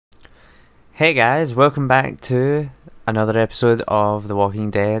Hey guys, welcome back to another episode of The Walking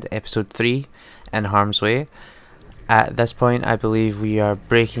Dead, episode 3, In Harm's Way. At this point I believe we are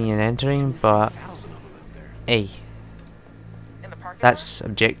breaking and entering, but hey, that's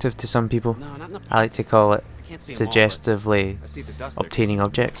subjective to some people. I like to call it suggestively obtaining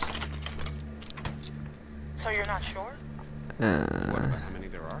objects. So you're not sure? How many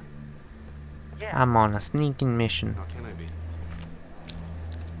there are? Yeah. I'm on a sneaking mission. How can I be?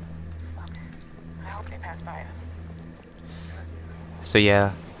 I hope they pass by us. So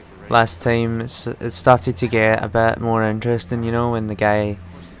yeah, last time it started to get a bit more interesting, you know, when the guy,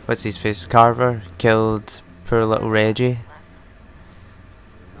 what's his face, Carver, killed poor little Reggie.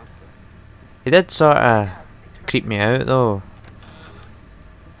 He did sort of creep me out though.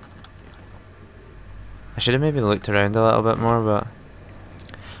 I should have maybe looked around a little bit more, but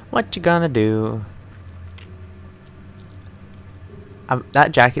what you gonna do?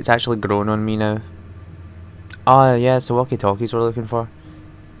 That jacket's actually grown on me now. Oh yeah, it's the walkie-talkies we're looking for.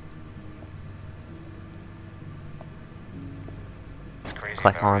 It's crazy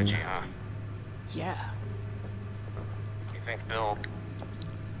Click about on. Reggie, huh? Yeah, You think Bill...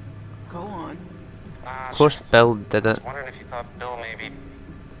 go on. Of course Bill did I it. was wondering if you thought Bill maybe...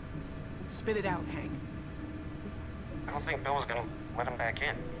 Spit it out, Hank. I don't think Bill was gonna let him back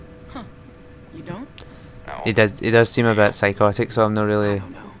in. Huh. You don't? No. He does seem a bit psychotic, so I'm not I really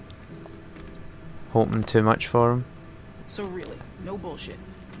don't know. hoping too much for him. So really, no bullshit.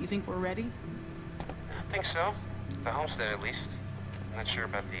 You think we're ready? I think so. The homestead at least. I'm not sure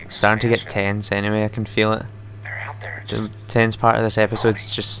about the Starting to get expansion. tense anyway, I can feel it. They're out there. The Just tense part of this episode's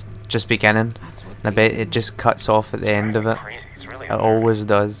just beginning. That's what And I bet it just cuts off at the end of it. crazy. It's really It out there. always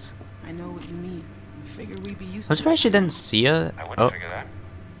does. I know what you mean. Figure we'd be used I'm to surprised it. she didn't see it. I wouldn't Oh, figure that.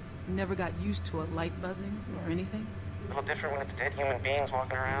 Never got used to a light buzzing or anything. A little different when it's dead human beings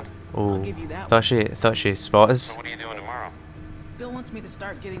walking around. oh. give you that Thought she spotted So us. what are you doing tomorrow? Bill wants me to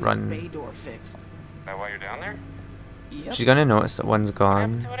start getting Run. this bay door fixed. Is that why you're down there? Yep. She's gonna notice that one's What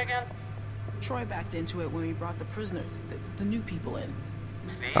happened gone. to it again? Troy backed into it when we brought the prisoners, the new people in.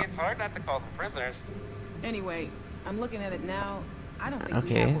 See, it's hard not to call them prisoners. Anyway, I'm looking at it now. I don't think we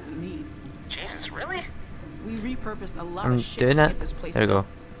Okay. have what we need. Jesus, really? We repurposed a lot I'm of shit doing to it. get this place There we built.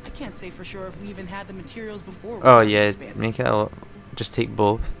 go. I can't say for sure if we even had the materials before we Oh started yeah, expanding. make it just take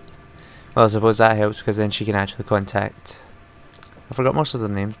both. Well, I suppose that helps because then she can actually contact. I forgot most of the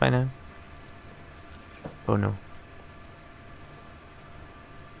names by now. Oh no.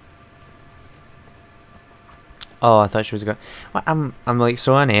 Oh, I thought she was going. Well, I'm like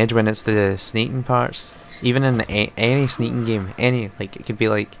so on edge when it's the sneaking parts. Even in any sneaking game, like it could be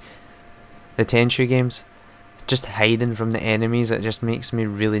like the Tenchu games, just hiding from the enemies. It just makes me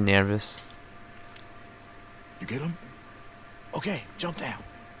really nervous. You get him? Okay, jump down.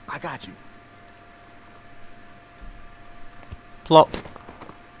 I got you. Plop.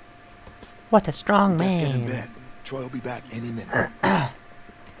 What a strong Let's get in man. bed. Troy will be back any minute.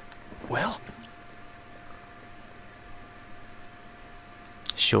 Well,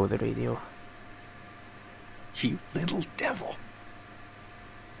 Show the radio. you little devil.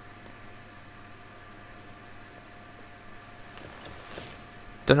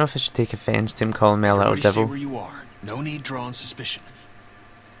 Don't know if I should take offense to him calling me a little Everybody stay devil. where you are. No need drawing suspicion.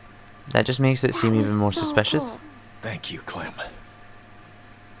 That just makes it seem even more suspicious. Thank you, Clem.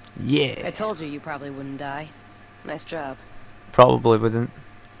 Yeah. I told you probably wouldn't die. Nice job. Probably wouldn't.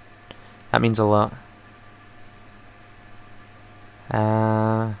 That means a lot.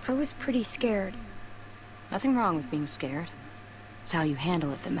 I was pretty scared. Nothing wrong with being scared. It's how you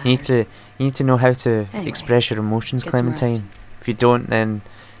handle it that You matters. you need to know how to Anyway, express your emotions, get some Clementine. rest. If you don't, then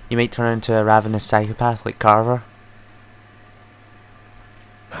you might turn into a ravenous psychopath like Carver.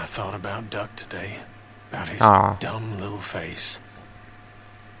 I thought about Duck today. About his Aw. dumb little face.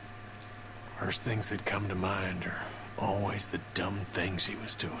 First things that come to mind are always the dumb things he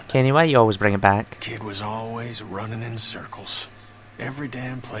was doing. Kenny, why you always bring it back? Kid was always running in circles. Every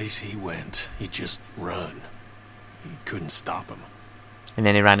damn place he went, he'd just run. You couldn't stop him. And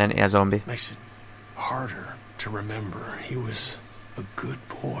then he ran into a zombie. Makes it harder to remember he was a good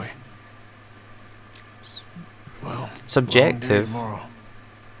boy. Well, Subjective. long day tomorrow.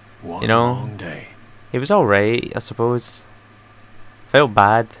 One You know? long day. He was alright, I suppose. Felt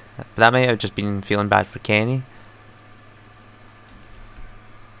bad, but that might have just been feeling bad for Kenny.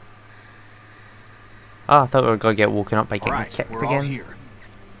 Oh, I thought we were gonna get woken up by getting kicked we're all again. here.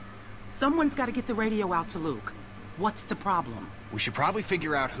 Someone's got to get the radio out to Luke. What's the problem? We should probably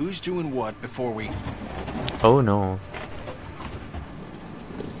figure out who's doing what before we... Oh no.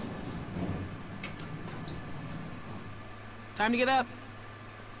 Time to get up.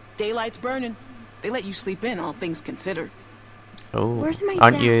 Daylight's burning. They let you sleep in, all things considered. Oh, Where's my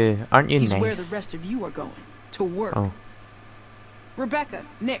aren't dad? you He's nice? where the rest of you are going. To work. Oh, Rebecca,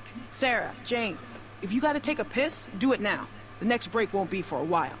 Nick, Sarah, Jane. If you gotta take a piss, do it now. The next break won't be for a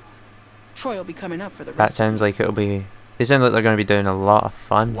while. Troy will be coming up for the that rest sounds of like it'll be. They sound like they're going to be doing a lot of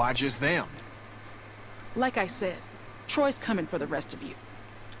fun. Why just them? you. Like I said, Troy's coming for the rest of you.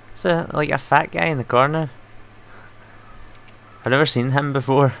 Is it like a fat guy in the corner? I've never seen him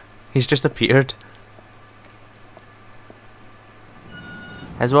before. He's just appeared.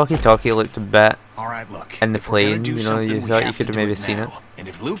 His walkie-talkie looked a bit All right, look. in the if we're gonna plane, do you know, something, you we thought you have could to have do maybe it seen it. now. And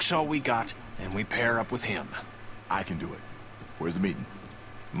if Luke's all we got, then we pair up with him. I can do it. Where's the meeting?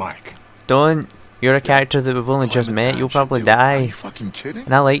 Mike. Don't. You're a character that we've only just met. Clementine You'll should probably do it. Are die. you fucking kidding?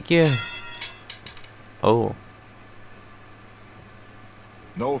 And I like you. Oh.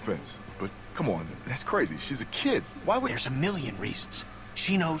 No offense, but come on, that's crazy. She's a kid. Why would... There's a million reasons.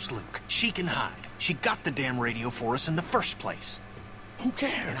 She knows Luke. She can hide. She got the damn radio for us in the first place. Who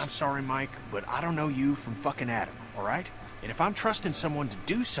cares? And I'm sorry, Mike, but I don't know you from fucking Adam, all right? And if I'm trusting someone to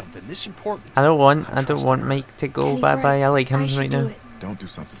do something this important... I don't want Mike to go Kenny's bye-bye. right. I like him I should right do now. it. Don't do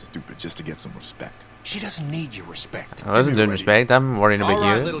something stupid just to get some respect. She doesn't need your respect. I wasn't doing respect. I'm worrying about All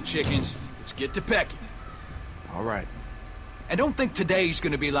right, you. little chickens, let's get to pecking. All right. And don't think today's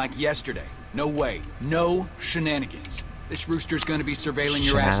gonna be like yesterday. No way. No shenanigans. This rooster's gonna be surveilling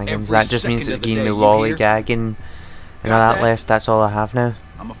your ass every Shenanigans. That just second means it's of the getting day, the you hear? lollygagging and all Got that that? left. That's all I have now.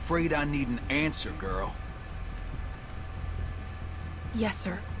 I'm afraid I need an answer, girl. Yes,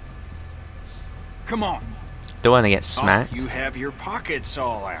 sir. Come on. Don't want to get Oh, smacked. you have your pockets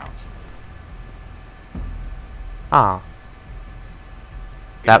all out. Ah,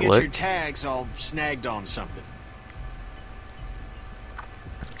 Gonna that get your looked. tags all snagged on something.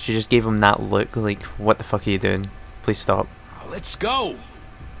 She just gave him that look like, what the fuck are you doing? Please stop. Now, let's go.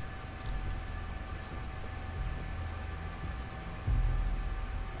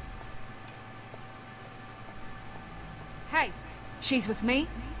 Hey, she's with me?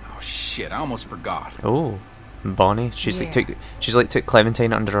 Oh shit, I almost forgot. Oh, Bonnie. She's Yeah. like took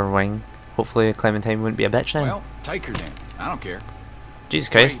Clementine under her wing. Hopefully Clementine wouldn't be a bitch then. Well, take her then. I don't care. Jesus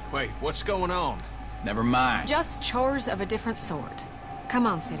Christ. Wait, what's going on? Never mind. Just chores of a different sort. Come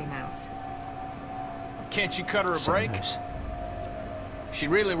on, City Mouse. Can't you cut her a break? Sometimes. She'd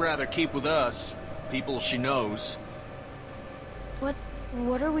really rather keep with us, people she knows.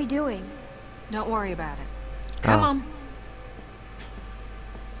 What are we doing? Don't worry about it. Come Oh. on.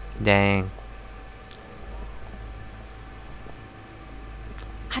 Dang.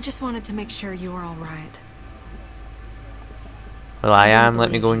 I just wanted to make sure you were all right. Well, I I didn't am.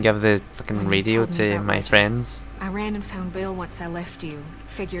 Let me believe go and you give the fucking when you radio told me to about my Richard. friends. I ran and found Bill once I left you.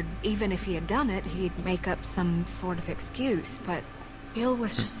 Figured even if he had done it, he'd make up some sort of excuse, but Bill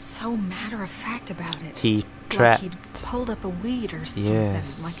was just so matter-of-fact about it. He Like trapped. he'd pulled up a weed or something,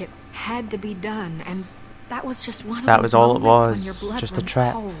 Yes. like it had to be done, and that was just one of That those was all it moments when was, your blood just a runs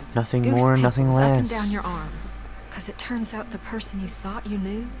trap. cold. Nothing Goose more, nothing pimples up and less. down your arm. 'Cause it turns out the person you thought you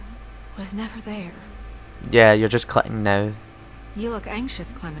knew was never there. Yeah, you're just clicking now. You look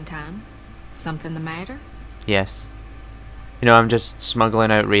anxious, Clementine. Something the matter? Yes. You know, I'm just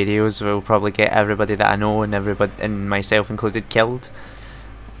smuggling out radios that will probably get everybody that I know and everybody, and myself included, killed.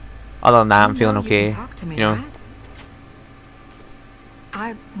 Other than that, I'm feeling You know okay. You can talk to me, You know, right?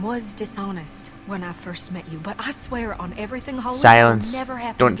 I was dishonest when I first met you, but I swear on everything holy silence. it'll never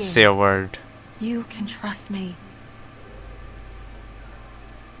happen Don't again. say a word. You can trust me.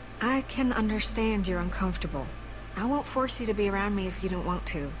 I can understand you're uncomfortable. I won't force you to be around me if you don't want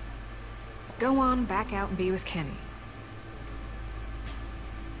to. Go on back out and be with Kenny.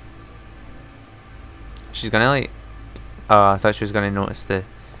 She's gonna like. Oh, I thought she was gonna notice the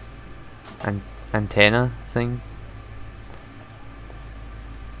antenna thing.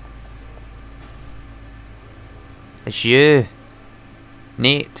 It's you,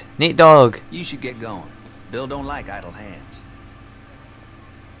 Nate. Nate Dog. You should get going. Bill don't like idle hands.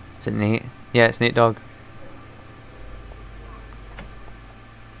 Is it Nate? Yeah, it's Nate Dog.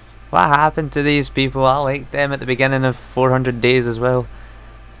 What happened to these people? I liked them at the beginning of 400 Days as well.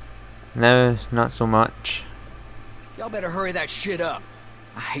 Now, not so much. Y'all better hurry that shit up.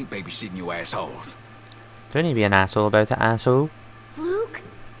 I hate babysitting you assholes. Don't you be an asshole about it, asshole. Luke?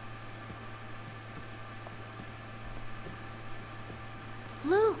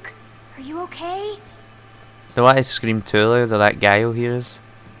 Luke, are you okay? Don't want to scream too loud or that guy will hear us.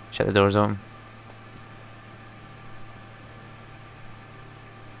 Shut the doors on.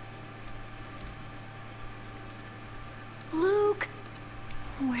 Luke?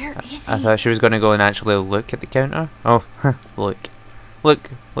 Where is he? I thought she was going to go and actually look at the counter. Oh, look. Look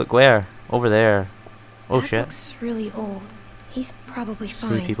where? Over there. Oh That shit. looks really old. He's probably See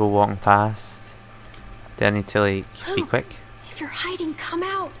fine. people walking past. Do I need to like be Luke, quick? if you're hiding, come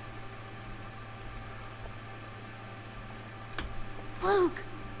out. Luke,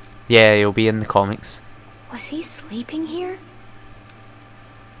 Yeah, he'll be in the comics. was he sleeping here?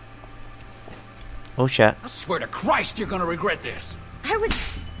 Oh shit. I swear to Christ, you're gonna regret this. I was...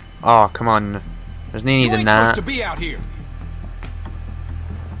 Oh, come on. There's no need You in ain't supposed that. to be out here.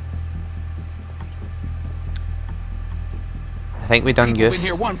 I think we done People been goofed.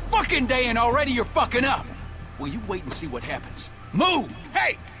 here one fucking day and already you're fucking up. Well, you wait and see what happens. Move!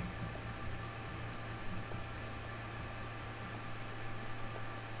 Hey!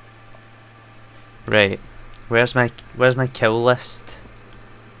 Right. Where's my kill list?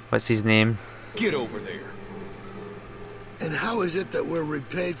 What's his name? Get over there. And how is it that we're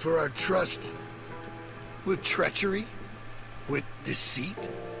repaid for our trust? With treachery? With deceit?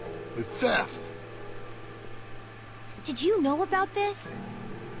 With theft? Did you know about this?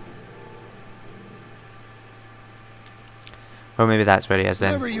 Well, maybe that's where he is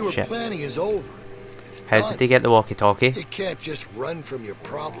then. Whatever you were Shit. planning is over. It's How done. did they get the walkie-talkie? You can't just run from your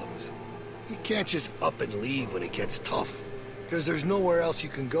problems. You can't just up and leave when it gets tough. Because there's nowhere else you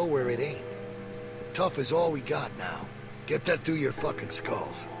can go where it ain't. Tough is all we got now. Get that through your fucking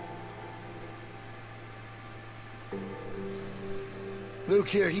skulls. Luke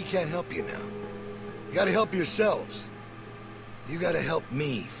here, he can't help you now. You gotta help yourselves. You gotta help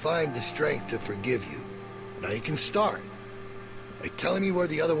me find the strength to forgive you. Now you can start by telling me where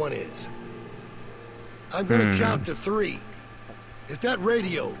the other one is. I'm gonna count to 3. If that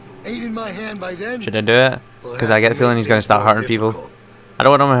radio ain't in my hand by then... Should I do it? Because I get the feeling he's going to start hurting people. I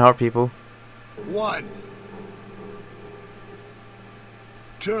don't want him to hurt people. 1,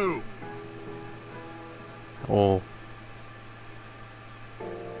 2. Oh.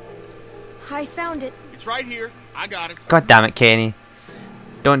 I found it. It's right here. I got it. God damn it, Kenny.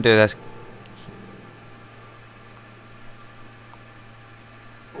 Don't do this.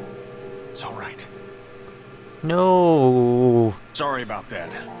 It's all right. No. Sorry about that.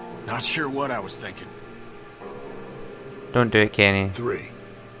 Not sure what I was thinking. Don't do it, Kenny. 3.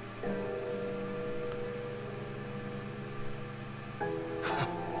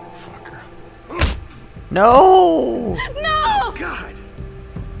 Fucker. No. No! God.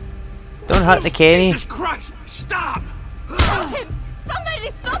 Don't hurt the Kenny. Jesus Christ! Stop! Stop him! Somebody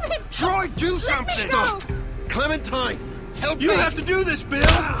stop him! Troy, do something! go! Clementine, help You me! have to do this, Bill!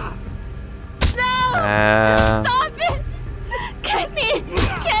 No! Stop it! Kenny!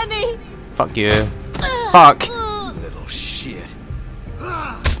 Kenny! Fuck you. Fuck. Little shit.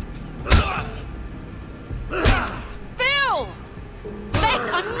 Bill! That's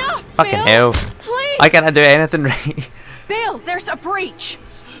enough, Fucking Bill! hell. Please! Why can't I do anything right? Bill, there's a breach!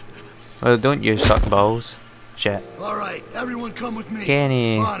 Well, don't you suck balls. Shit. Alright, everyone come with me.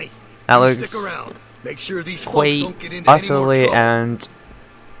 Kenny. Bonnie, That you looks stick around. Make sure these folks quite don't get into any more utterly trouble. and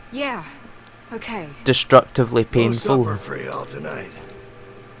Yeah. Okay. destructively No painful. supper for y'all tonight.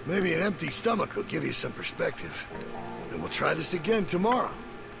 Maybe an empty stomach will give you some perspective. And we'll try this again tomorrow.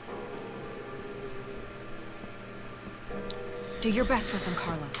 Do your best with them,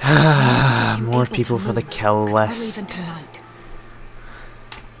 Carlos. More people for the kill We're leaving list. tonight.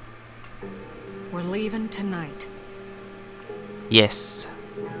 We're leaving tonight. Yes.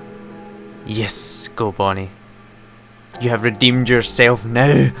 Yes, go Bonnie. You have redeemed yourself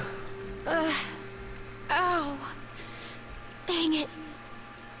now. Ow. Dang it.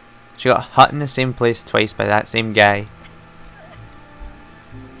 She got hut in the same place twice by that same guy.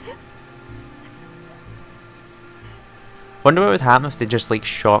 Wonder what would happen if they just like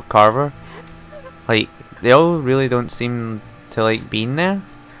shot Carver. Like, they all really don't seem to like being there.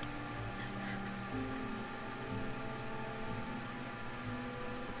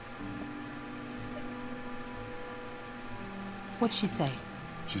 What'd she say?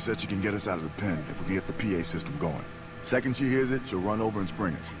 She said she can get us out of the pen if we can get the PA system going. Second she hears it, she'll run over and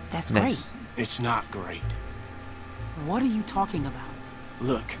spring us. That's Nice. It's not great. great. What are you talking about?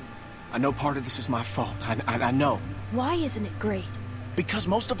 Look, I know part of this is my fault. I know. Why isn't it great? Because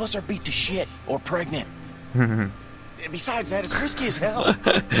most of us are beat to shit or pregnant. And besides that, it's risky as hell.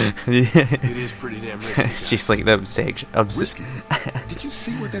 It is pretty damn risky. guys. She's like the obsession. Risky. Did you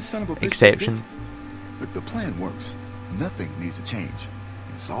see what that son of a bitch just Exception. did? Look, the plan works. Nothing needs to change.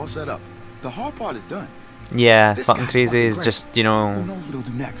 It's all set up. The hard part is done. Yeah, This fucking guy's crazy fucking is great. just, you Who know, knows what he'll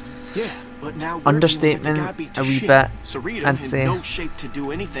do next? Yeah, but now we're Understatement dealing with the guy beat to a wee shit. bit, Sarita I'd in say. no shape to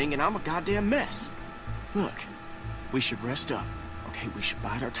do anything, and I'm a goddamn mess. Look, we should rest up. Okay, we should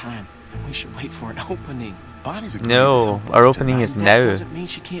bide our time, and we should wait for an opening. Bonnie's agreed to No, help our us opening tonight. is That now. doesn't mean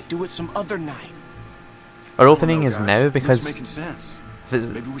she can't do it some other night. Our I don't opening know, is guys. now What's because making sense? if it's,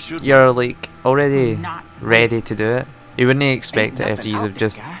 Maybe we should you're like already Not ready to do it. You wouldn't expect Ain't it if nothing you out have there,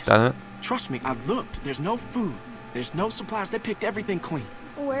 just guys. done it. Trust me, I looked. There's no food. There's no supplies. They picked everything clean.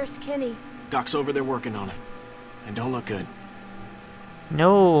 Where's Kenny? Doc's over there working on it. And don't look good.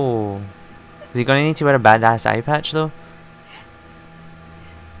 No. Is he gonna need to wear a badass eye patch though?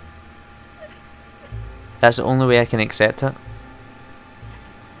 That's the only way I can accept it.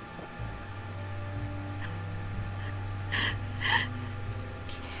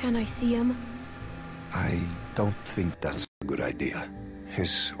 Can I see him? I don't think that's a good idea.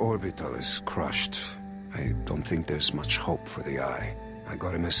 His orbital is crushed. I don't think there's much hope for the eye. I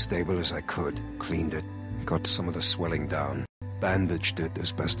got him as stable as I could, cleaned it, got some of the swelling down, bandaged it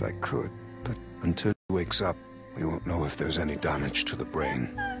as best I could. But until he wakes up, we won't know if there's any damage to the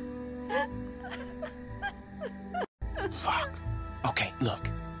brain. Fuck. Okay, look.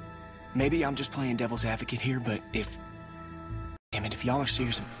 Maybe I'm just playing devil's advocate here, but if... Damn it, if y'all are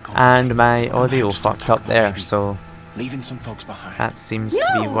serious... And my audio fucked up there, so leaving some folks behind. that seems to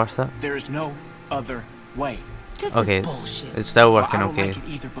be worth it. There is no other way. Okay, it's still working well, I don't okay. like it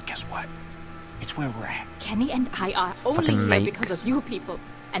either, but guess what? It's where we're at. Kenny and I are only Fucking here mics. because of you people.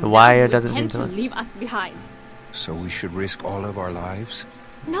 And The now wire you doesn't seem intend to to leave us behind. So we should risk all of our lives?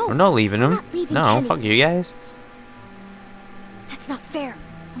 No. We're not leaving him. not leaving No, Kenny. fuck you guys. That's not fair.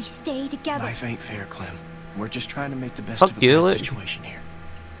 We stay together. Life ain't fair, Clem. We're just trying to make the best Fuck of a you, bad look. situation here.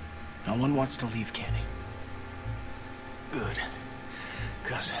 No one wants to leave Kenny. Good.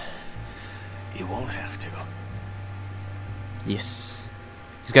 Because you won't have to. Yes.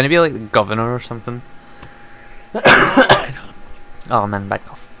 He's gonna be like the governor or something. Oh man, back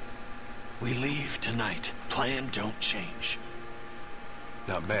off. We leave tonight. Plan don't change.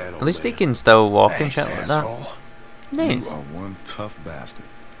 Not bad, At least they can still walk and Thanks, shit like that. asshole. Nice. You are one tough bastard.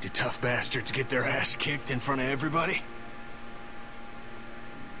 Do tough bastards get their ass kicked in front of everybody?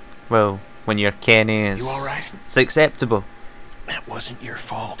 Well, when you're Kenny, You alright? it's acceptable. That wasn't your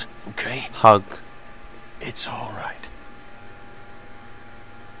fault, okay? Hug. It's alright.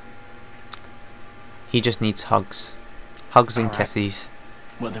 He just needs hugs. Hugs and Alright. kisses.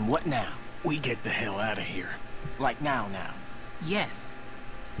 Well, then what now? We get the hell out of here. Like now. Yes.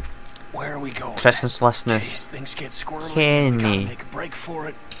 Where are we going? Christmas listener. In case things get squirrely, we Kenny. gotta make a break for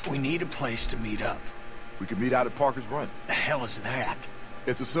it. We need a place to meet up. We can meet out at Parker's Run. The hell is that?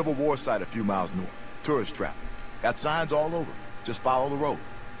 It's a Civil War site a few miles north. Tourist trap. Got signs all over. Just follow the road.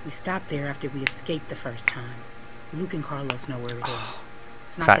 We stopped there after we escaped the first time. Luke and Carlos know where it is.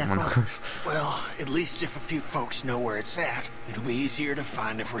 It's not Track that one far. goes. Well, at least if a few folks know where it's at, it'll be easier to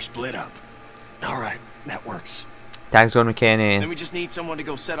find if we're split up. Alright, that works. Tag's going with Kenny. Then we just need someone to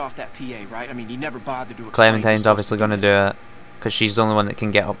go set off that PA, right? I mean, you never bothered to explain. Clementine's obviously going to do it. Because she's the only one that can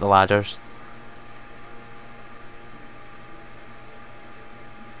get up the ladders.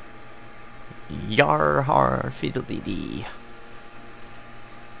 Yar har fiddle dee dee.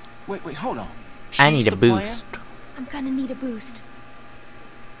 Wait, hold on. I need She's a the plan? boost. I'm gonna need a boost.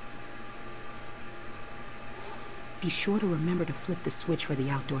 Be sure to remember to flip the switch for the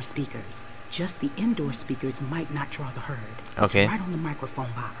outdoor speakers. Just the indoor speakers might not draw the herd. Okay. It's right on the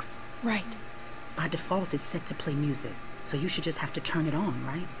microphone box. Right. By default, it's set to play music, so you should just have to turn it on,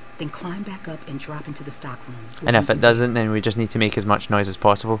 right? Then climb back up and drop into the stock room. And if it doesn't, then we just need to make as much noise as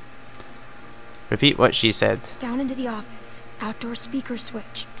possible. Repeat what she said. Down into the office. Outdoor speaker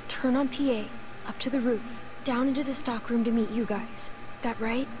switch. Turn on PA. Up to the roof. Down into the stock room to meet you guys. That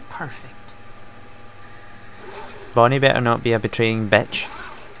right? Perfect. Bonnie better not be a betraying bitch,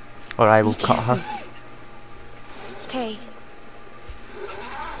 or I will cut her. Okay.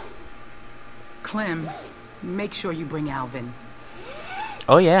 Clem, make sure you bring Alvin.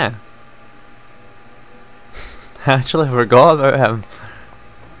 Oh yeah. I actually forgot about him.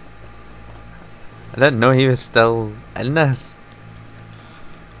 I didn't know he was still in this.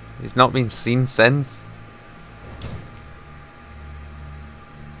 He's not been seen since.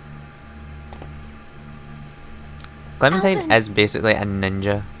 Clementine Alvin. is basically a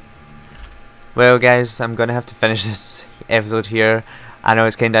ninja. Well guys, I'm gonna have to finish this episode here. I know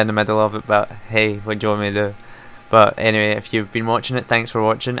it's kinda in the middle of it, but hey, what do you want me to do? But anyway, if you've been watching it, thanks for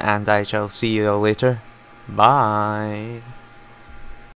watching, and I shall see you all later. Bye.